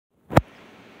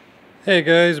Hey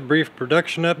guys, brief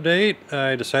production update.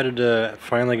 I decided to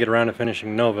finally get around to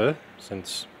finishing Nova,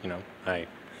 since, I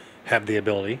have the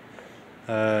ability.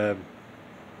 Uh,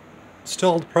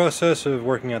 Still the process of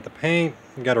working out the paint.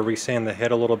 Got to resand the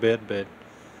head a little bit, but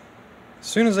as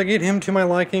soon as I get him to my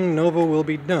liking, Nova will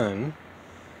be done.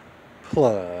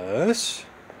 Plus,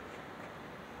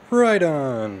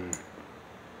 Rhydon.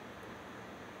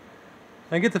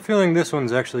 I get the feeling this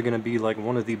one's actually going to be like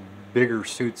one of the bigger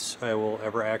suits I will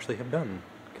ever actually have done,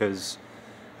 because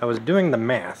I was doing the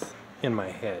math in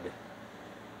my head,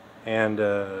 and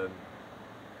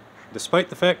despite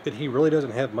the fact that he really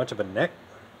doesn't have much of a neck,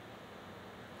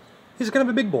 he's kind of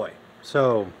a big boy,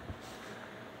 so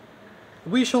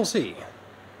we shall see.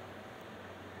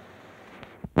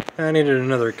 I needed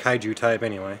another kaiju type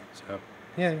anyway, so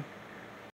yeah.